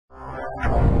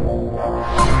Hello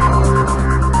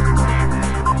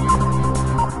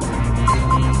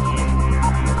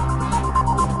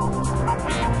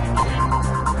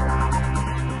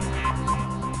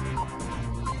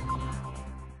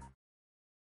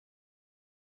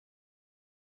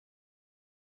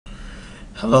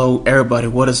everybody,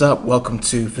 what is up? Welcome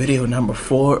to video number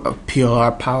 4 of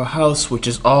PLR Powerhouse, which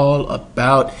is all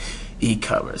about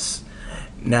e-covers.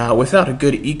 Now, without a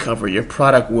good e-cover, your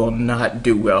product will not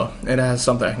do well, and that's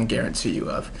something I can guarantee you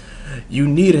of. You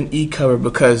need an e-cover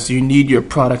because you need your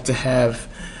product to have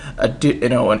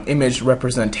an image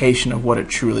representation of what it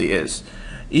truly is.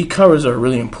 E-covers are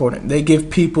really important. They give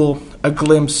people a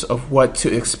glimpse of what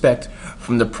to expect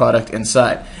from the product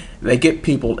inside. They get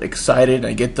people excited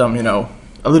and get them,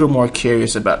 a little more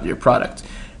curious about your product.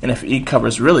 And if e-cover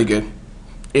is really good,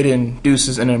 it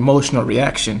induces an emotional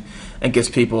reaction and gets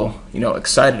people,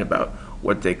 excited about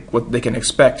what they can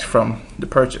expect from the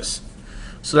purchase.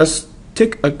 So let's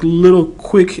take a little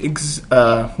quick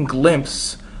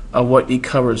glimpse of what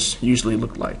e-covers usually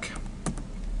look like.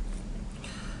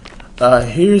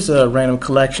 Here's a random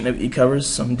collection of e-covers,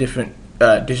 some different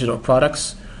digital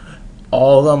products.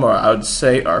 All of them I would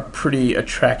say, are pretty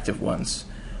attractive ones.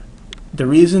 The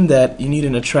reason that you need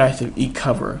an attractive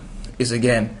e-cover is,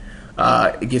 again,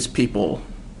 it gets people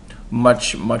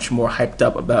much more hyped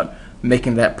up about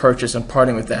making that purchase and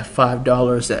parting with that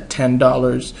 $5, that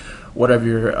 $10, whatever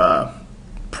your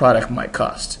product might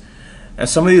cost. And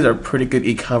some of these are pretty good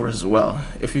e-covers as well.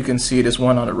 If you can see this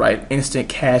one on the right, instant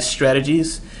cash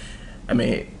strategies,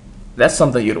 that's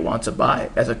something you'd want to buy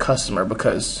as a customer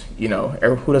because,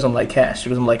 who doesn't like cash? Who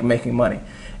doesn't like making money?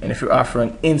 And if you're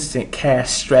offering instant cash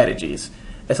strategies,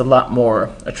 it's a lot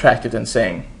more attractive than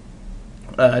saying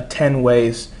 10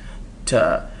 ways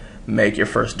to make your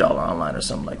first dollar online or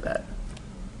something like that.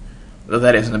 Though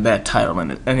that isn't a bad title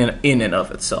in and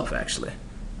of itself, actually.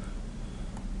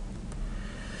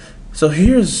 So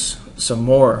here's some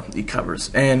more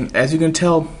e-covers. And as you can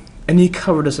tell, an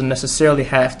e-cover doesn't necessarily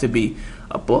have to be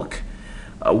a book.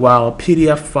 While a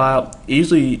PDF file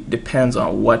usually depends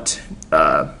on what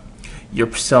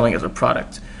you're selling as a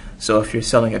product. So if you're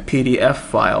selling a PDF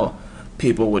file,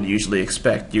 people would usually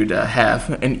expect you to have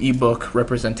an ebook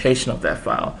representation of that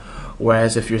file.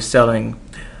 Whereas if you're selling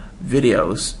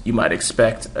videos, you might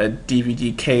expect a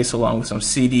DVD case along with some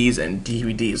CDs and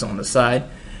DVDs on the side.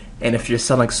 And if you're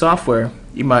selling software,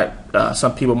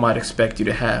 some people might expect you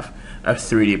to have a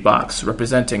 3D box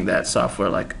representing that software,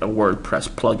 like a WordPress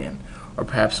plugin or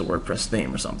perhaps a WordPress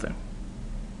theme or something.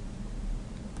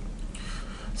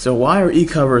 So why are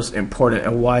e-covers important,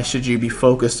 and why should you be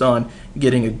focused on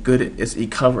getting a good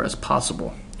e-cover as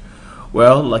possible?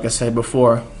 Well, like I said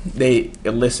before, they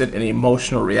elicit an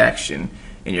emotional reaction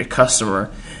in your customer,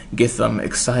 get them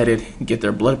excited, get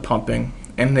their blood pumping,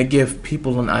 and they give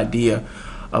people an idea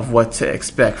of what to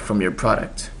expect from your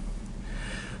product.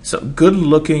 So good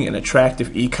looking and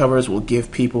attractive e-covers will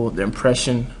give people the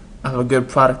impression of a good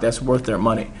product that's worth their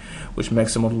money, which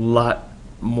makes them a lot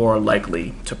more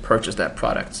likely to purchase that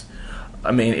product.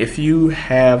 If you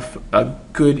have a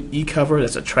good e-cover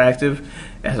that's attractive,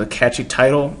 has a catchy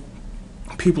title,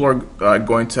 people are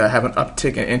going to have an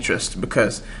uptick in interest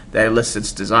because that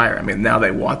elicits desire. Now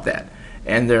they want that,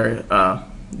 and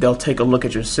they'll take a look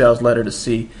at your sales letter to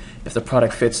see if the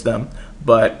product fits them.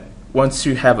 But once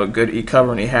you have a good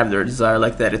e-cover and you have their desire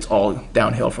like that, it's all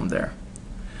downhill from there.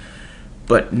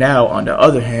 But now, on the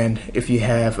other hand, if you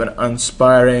have an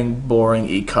uninspiring, boring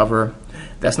e-cover,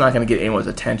 that's not going to get anyone's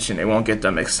attention. It won't get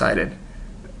them excited.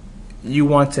 You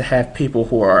want to have people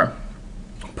who are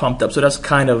pumped up. So that's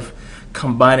kind of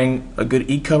combining a good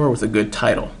e-cover with a good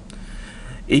title.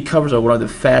 E-covers are one of the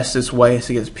fastest ways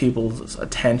to get people's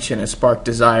attention and spark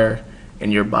desire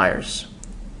in your buyers.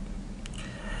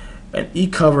 And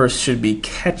e-covers should be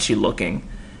catchy looking.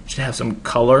 It should have some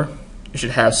color. It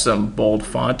should have some bold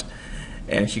font.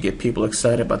 And it should get people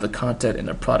excited about the content and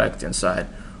the product inside,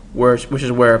 which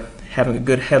is where having a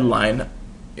good headline,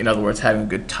 in other words, having a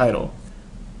good title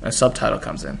and subtitle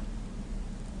comes in.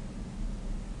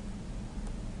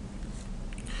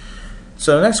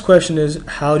 So the next question is,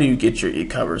 how do you get your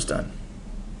e-covers done?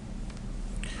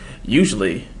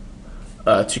 Usually,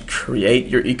 to create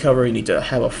your e-cover, you need to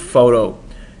have a photo,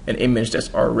 an image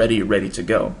that's already ready to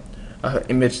go, an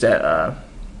image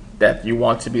that you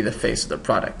want to be the face of the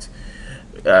product.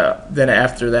 Then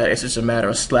after that, it's just a matter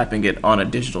of slapping it on a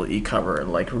digital e-cover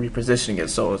and repositioning it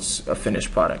so it's a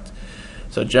finished product.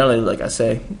 So generally, like I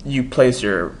say, you place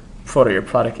your photo, your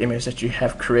product image that you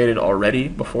have created already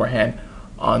beforehand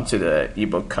onto the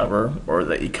ebook cover or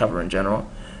the e-cover in general,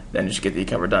 then just get the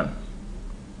e-cover done.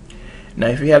 Now,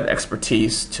 if you have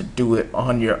expertise to do it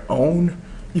on your own,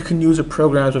 You can use the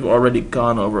programs we've already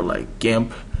gone over like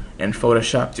GIMP and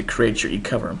Photoshop to create your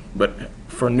e-cover, but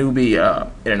for newbie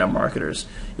internet marketers,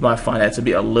 you might find that to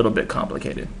be a little bit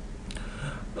complicated.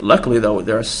 Luckily though,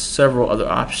 there are several other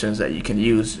options that you can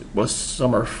use. Both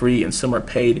some are free and some are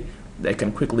paid that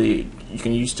you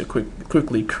can use to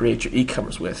quickly create your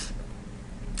e-covers with.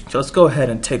 So let's go ahead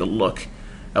and take a look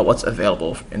at what's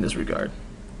available in this regard.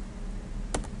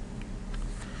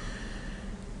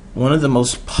 One of the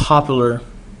most popular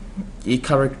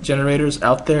e-cover generators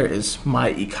out there is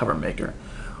My eCover Maker,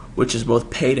 which is both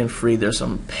paid and free. There's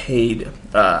some paid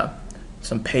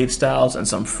styles and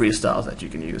some free styles that you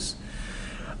can use.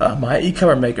 My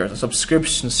eCover Maker is a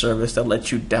subscription service that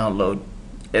lets you download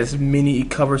as many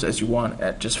e-covers as you want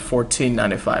at just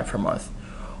 $14.95 per month.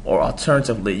 Or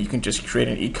alternatively, you can just create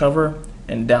an e-cover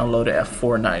and download it at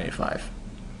 $4.95.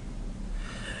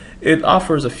 It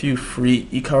offers a few free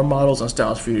e-cover models and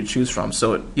styles for you to choose from,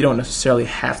 so you don't necessarily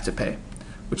have to pay,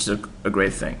 which is a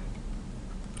great thing.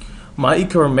 My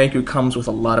eCover Maker comes with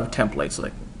a lot of templates,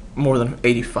 like more than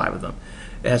 85 of them.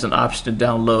 It has an option to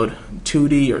download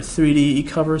 2D or 3D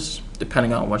e-covers,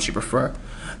 depending on what you prefer.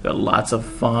 There are lots of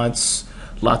fonts,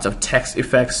 lots of text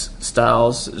effects,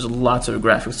 styles. There's lots of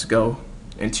graphics to go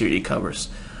into your e-covers.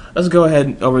 Let's go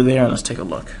ahead over there and let's take a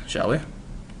look, shall we?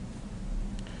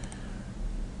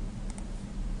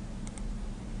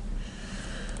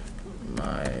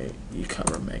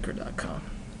 MyEcoverMaker.com.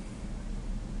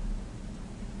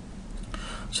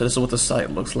 So this is what the site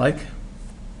looks like.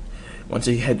 Once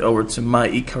you head over to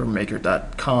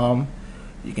MyEcoverMaker.com,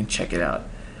 you can check it out.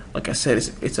 Like I said,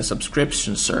 it's a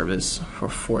subscription service for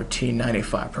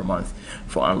 $14.95 per month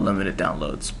for unlimited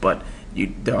downloads, but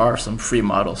there are some free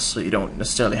models, so you don't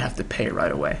necessarily have to pay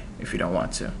right away if you don't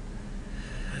want to.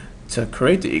 To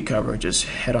create the e-cover, just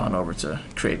head on over to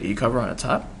Create e-cover on the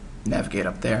top, navigate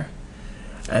up there,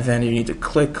 and then you need to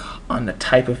click on the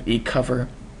type of e-cover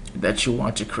that you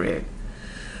want to create.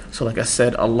 So like I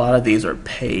said, a lot of these are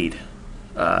paid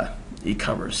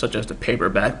e-covers, such as the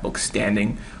paperback book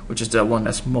standing, which is the one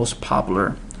that's most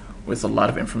popular with a lot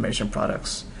of information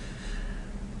products.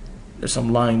 There's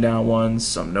some lying down ones,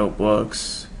 some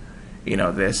notebooks, you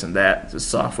know, this and that, the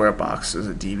software boxes,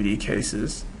 the DVD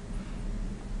cases,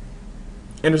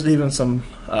 and there's even some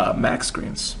Mac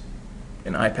screens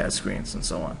and iPad screens and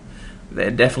so on. They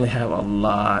definitely have a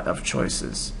lot of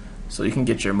choices, so you can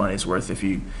get your money's worth if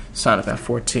you sign up at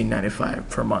 $14.95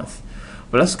 per month.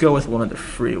 But let's go with one of the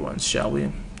free ones, shall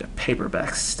we? The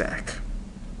paperback stack.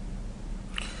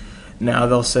 Now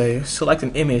they'll say, select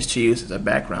an image to use as a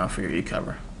background for your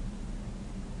e-cover.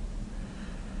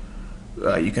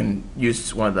 You can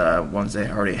use one of the ones they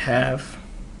already have.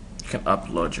 You can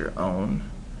upload your own,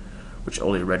 which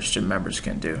only registered members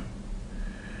can do.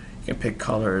 You can pick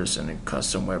colors and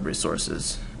custom web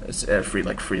resources. It's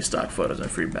free stock photos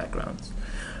and free backgrounds.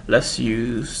 Let's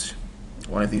use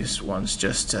one of these ones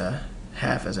just to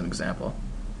have as an example.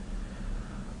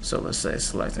 So let's say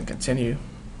select and continue.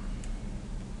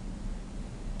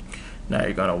 Now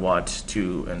you're going to want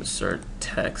to insert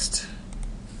text.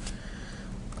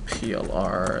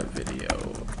 PLR video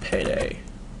payday.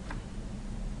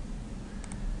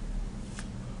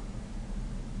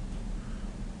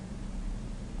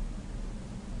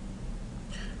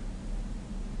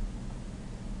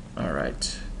 All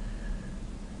right,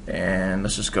 and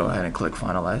let's just go ahead and click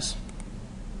finalize.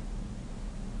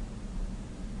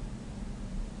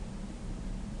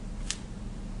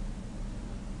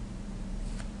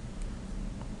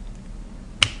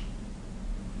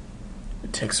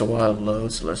 It takes a while to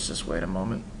load, so let's just wait a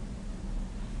moment.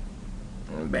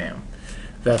 And bam,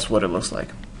 that's what it looks like.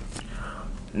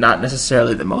 Not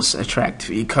necessarily the most attractive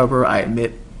e-cover, I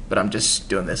admit, but I'm just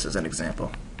doing this as an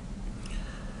example.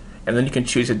 And then you can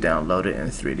choose to download it in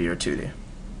 3D or 2D.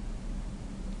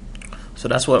 So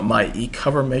that's what My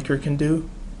eCover Maker can do.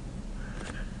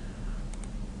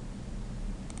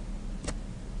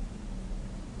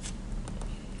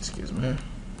 Excuse me.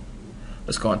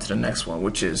 Let's go on to the next one,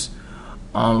 which is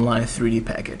Online 3D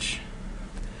Package.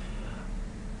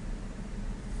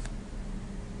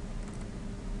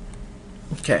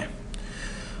 Okay.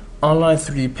 Online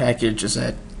 3D Package is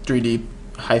at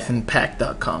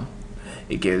 3d-pack.com.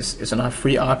 It's a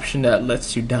free option that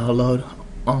lets you download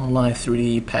online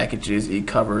 3D packages,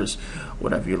 e-covers,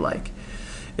 whatever you like.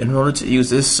 In order to use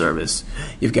this service,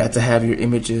 you've got to have your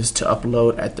images to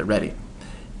upload at the ready.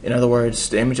 In other words,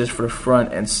 the images for the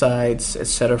front and sides,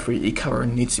 etc. for your e-cover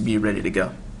needs to be ready to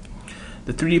go.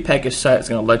 The 3D package site is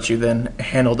going to let you then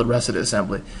handle the rest of the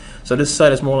assembly. So this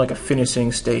site is more like a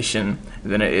finishing station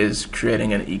than it is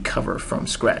creating an e-cover from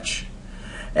scratch.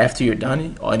 After you're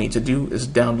done, all you need to do is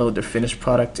download the finished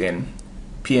product in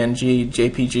PNG,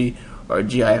 JPG, or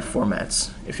GIF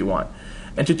formats if you want.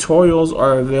 And tutorials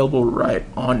are available right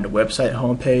on the website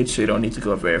homepage, so you don't need to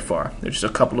go very far. There's just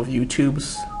a couple of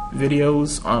YouTube's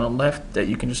videos on the left that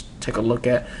you can just take a look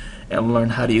at and learn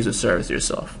how to use the service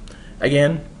yourself.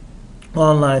 Again,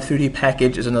 Online 3D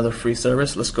Package is another free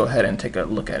service. Let's go ahead and take a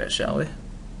look at it, shall we?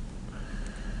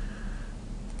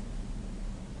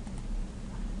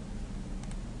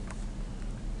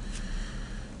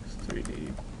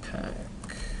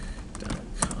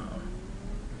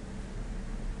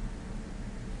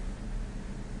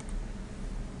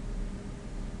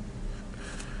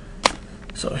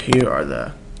 So here are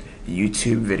the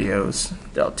YouTube videos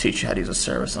that'll teach you how to use a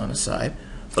service on the side.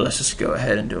 But let's just go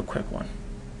ahead and do a quick one.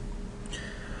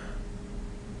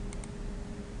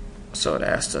 So it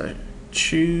asks to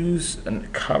choose a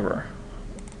cover.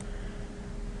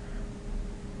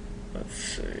 Let's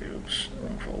see, oops,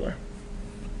 wrong folder.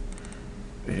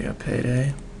 Video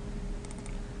Payday.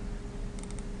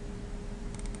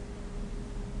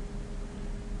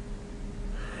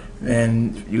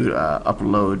 Then you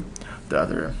upload the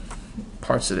other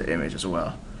parts of the image as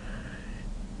well.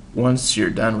 Once you're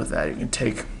done with that, you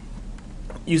can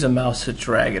use a mouse to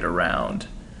drag it around,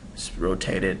 just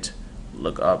rotate it,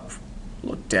 look up,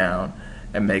 look down,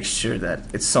 and make sure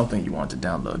that it's something you want to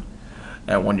download.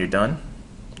 And when you're done,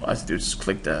 all I have to do is just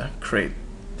click the Create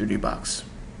 3D box.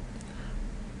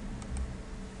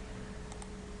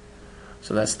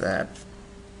 So that's that.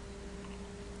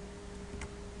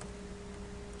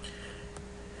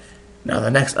 Now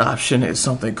the next option is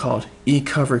something called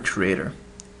Ecover Creator.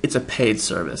 It's a paid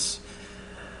service.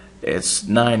 It's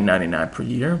 $9.99 per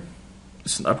year.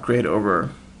 It's an upgrade over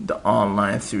the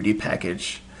online 3D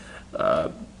package,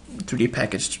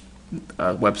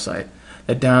 website.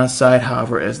 The downside,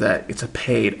 however, is that it's a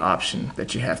paid option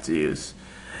that you have to use.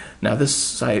 Now this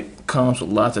site comes with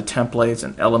lots of templates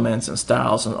and elements and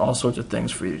styles and all sorts of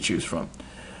things for you to choose from.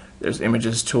 There's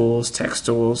images tools, text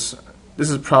tools. This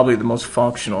is probably the most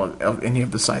functional of any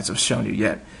of the sites I've shown you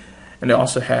yet. And they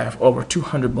also have over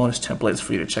 200 bonus templates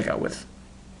for you to check out with.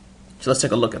 So let's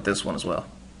take a look at this one as well.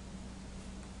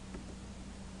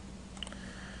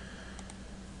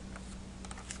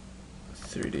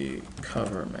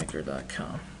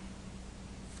 .3dcovermaker.com.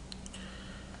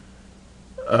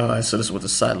 So this is what the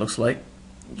site looks like.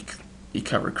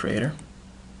 Ecover Creator.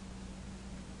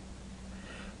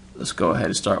 Let's go ahead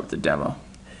and start with the demo.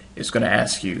 It's going to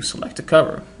ask you select a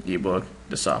cover, ebook,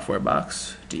 the software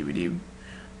box, DVD,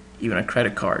 even a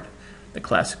credit card, the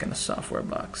classic and the software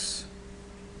box.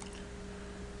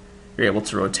 You're able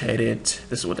to rotate it.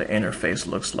 This is what the interface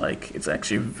looks like. It's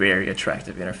actually a very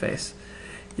attractive interface.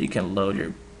 You can load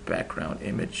your background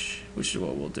image, which is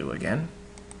what we'll do again.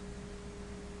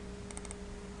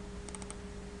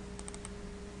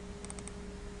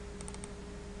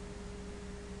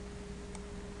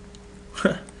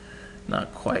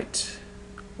 Not quite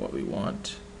what we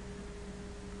want.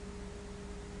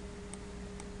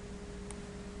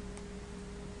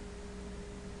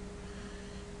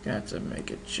 Got to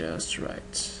make it just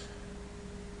right.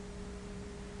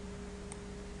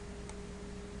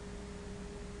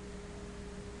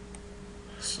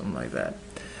 Something like that.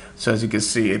 So as you can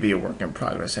see, it'd be a work in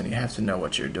progress and you have to know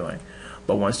what you're doing.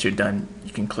 But once you're done,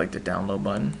 you can click the download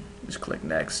button, just click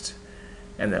next,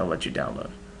 and they'll let you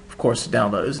download. Of course, the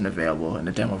download isn't available in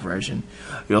the demo version.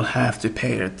 You'll have to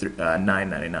pay a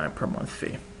 $9.99 per month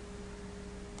fee.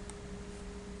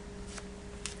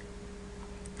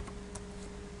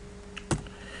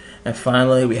 And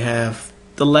finally, we have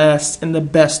the last and the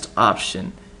best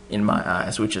option in my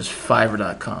eyes, which is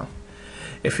Fiverr.com.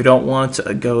 If you don't want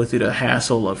to go through the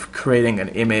hassle of creating an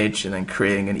image and then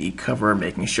creating an e-cover,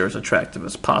 making sure it's attractive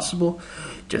as possible,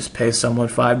 just pay someone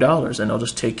 $5 and they'll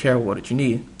just take care of what you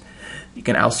need. You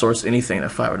can outsource anything to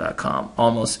Fiverr.com,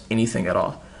 almost anything at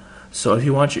all. So if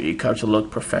you want your e-cover to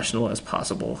look professional as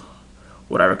possible,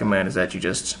 what I recommend is that you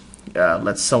just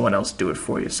let someone else do it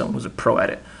for you, someone who's a pro at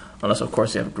it. Unless, of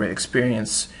course, you have a great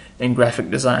experience in graphic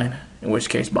design, in which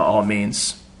case, by all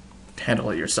means,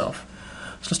 handle it yourself.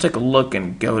 So let's take a look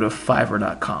and go to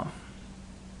Fiverr.com.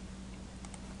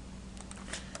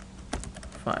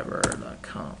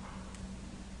 Fiverr.com.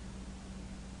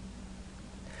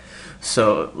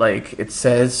 So, like it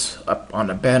says up on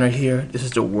the banner here, this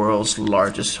is the world's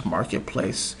largest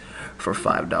marketplace for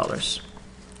 $5.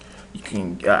 You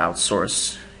can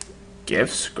outsource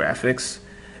GIFs, graphics,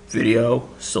 video,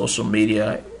 social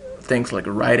media, things like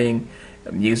writing,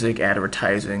 music,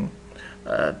 advertising.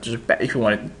 If you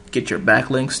want to get your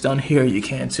backlinks done here, you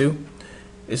can too.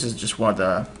 This is just one of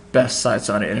the best sites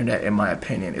on the internet, in my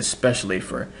opinion, especially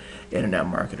for internet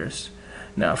marketers.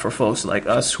 Now, for folks like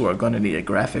us who are going to need a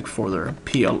graphic for their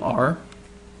PLR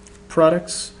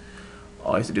products,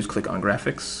 all you have to do is click on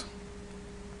graphics.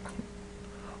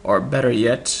 Or better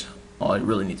yet, all you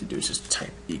really need to do is just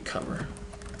type eCover.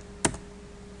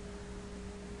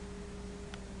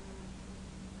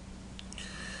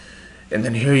 And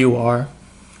then here you are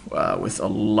with a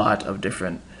lot of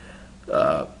different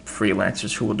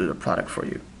freelancers who will do the product for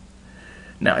you.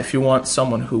 Now, if you want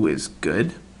someone who is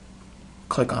good,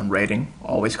 click on rating.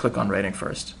 Always click on rating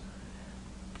first.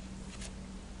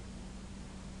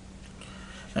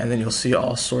 And then you'll see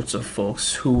all sorts of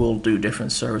folks who will do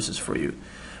different services for you.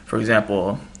 For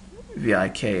example,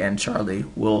 VIK and Charlie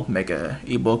will make a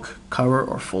ebook cover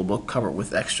or full book cover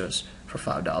with extras for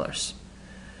 $5.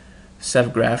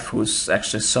 SevGraph, who's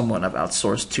actually someone I've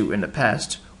outsourced to in the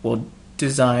past, will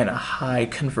design a high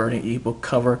converting ebook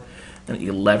cover in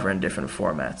 11 different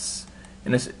formats.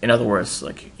 In other words,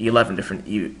 like 11 different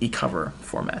e-cover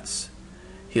formats.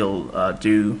 He'll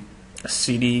do a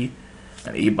CD,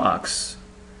 an e-box,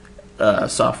 a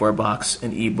software box,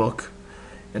 an ebook,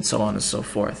 and so on and so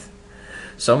forth.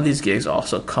 Some of these gigs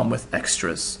also come with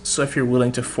extras, so if you're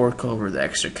willing to fork over the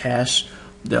extra cash,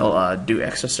 they'll do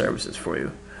extra services for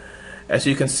you. As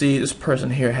you can see, this person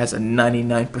here has a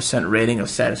 99% rating of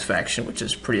satisfaction, which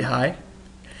is pretty high.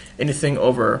 Anything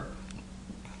over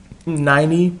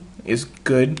 90 is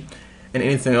good, and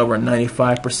anything over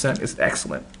 95% is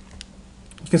excellent.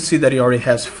 You can see that he already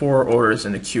has 4 orders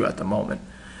in the queue at the moment,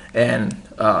 and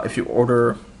if you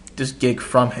order this gig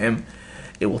from him,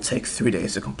 it will take 3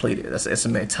 days to complete it. That's the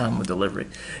estimated time of delivery.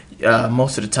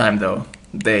 Most of the time, though,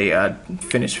 they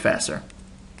finish faster.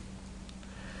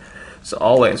 So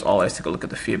always take a look at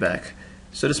the feedback.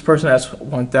 So this person has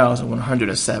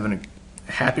 1,107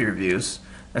 happy reviews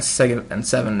and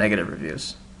 7 negative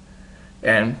reviews.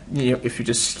 And if you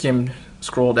just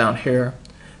scroll down here,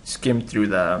 skim through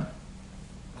the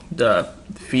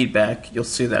feedback, you'll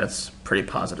see that it's pretty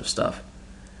positive stuff.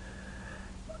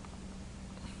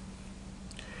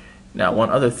 Now,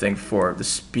 one other thing for the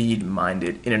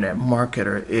speed-minded internet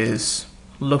marketer is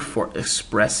look for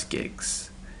express gigs.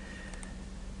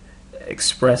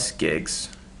 Express gigs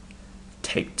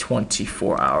take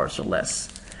 24 hours or less.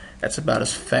 That's about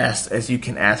as fast as you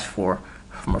can ask for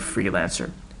from a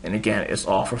freelancer. And again, it's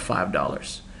all for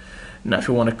 $5. Now, if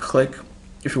you want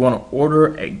to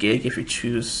order a gig, if you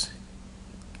choose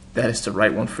that is the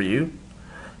right one for you,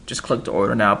 just click the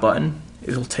Order Now button.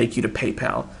 It'll take you to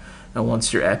PayPal. And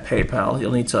once you're at PayPal,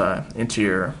 you'll need to enter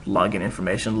your login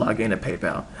information, log in to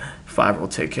PayPal. Fiverr will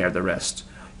take care of the rest.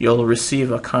 You'll receive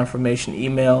a confirmation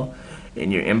email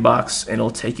in your inbox, and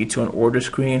it'll take you to an order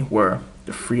screen where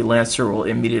the freelancer will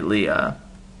immediately,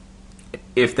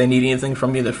 if they need anything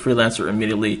from you, the freelancer will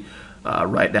immediately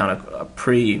write down a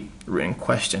pre-written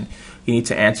question. You need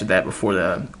to answer that before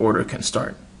the order can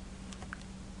start.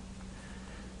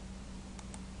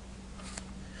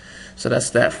 So that's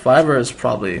that. Fiverr is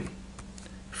probably,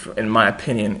 in my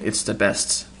opinion, it's the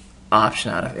best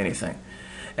option out of anything.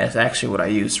 And it's actually what I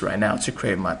use right now to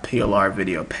create my PLR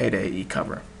video payday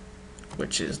e-cover,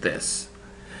 which is this.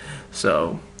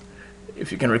 So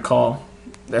if you can recall,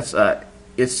 that's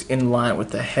it's in line with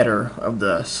the header of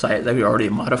the site that we already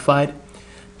modified.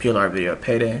 PLR video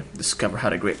payday. Discover how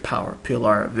the great power of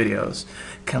PLR videos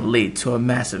can lead to a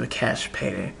massive cash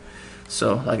payday.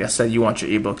 So like I said, you want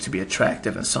your ebook to be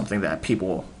attractive and something that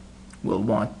people will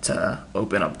want to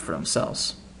open up for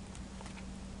themselves.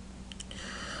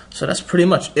 So that's pretty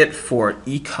much it for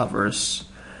e-covers.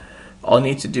 All you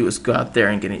need to do is go out there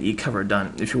and get an e-cover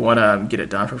done. If you want to get it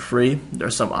done for free, there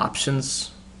are some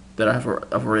options that I've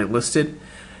already listed.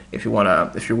 If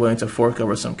you're willing to fork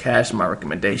over some cash, my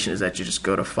recommendation is that you just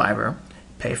go to Fiverr,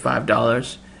 pay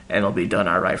 $5, and it'll be done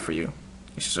outright for you.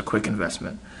 It's just a quick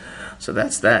investment. So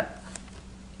that's that.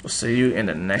 We'll see you in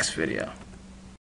the next video.